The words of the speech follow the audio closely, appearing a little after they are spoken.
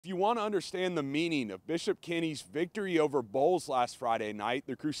If you want to understand the meaning of Bishop Kenny's victory over Bolles last Friday night,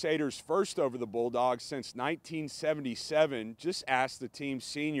 the Crusaders' first over the Bulldogs since 1977, just ask the team's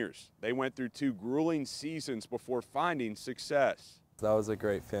seniors. They went through 2 grueling seasons before finding success. That was a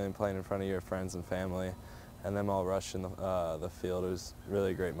great feeling, playing in front of your friends and family, and them all rushing the field. It was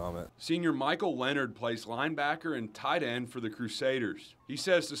really a great moment. Senior Michael Leonard plays linebacker and tight end for the Crusaders. He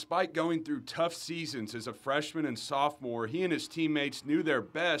says despite going through tough seasons as a freshman and sophomore, he and his teammates knew their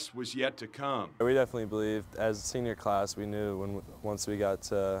best was yet to come. We definitely believed, as a senior class, we knew once we got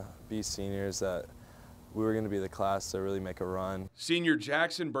to be seniors that we were going to be the class to really make a run. Senior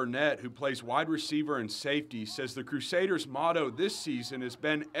Jackson Burnett, who plays wide receiver and safety, says the Crusaders' motto this season has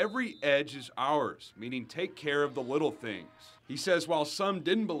been "Every edge is ours," meaning take care of the little things. He says while some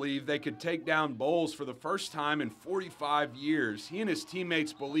didn't believe they could take down Bolles for the first time in 45 years, he and his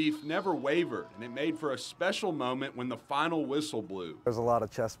teammates' belief never wavered, and it made for a special moment when the final whistle blew. There's a lot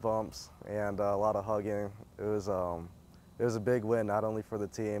of chest bumps and a lot of hugging. It was a big win, not only for the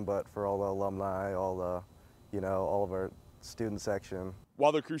team, but for all the alumni, all of our student section.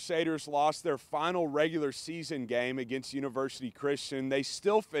 While the Crusaders lost their final regular season game against University Christian, they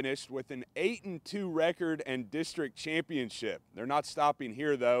still finished with an 8-2 record and district championship. They're not stopping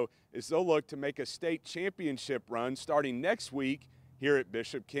here, though, as they'll look to make a state championship run starting next week here at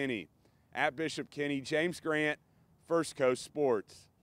Bishop Kenny. At Bishop Kenny, James Grant, First Coast Sports.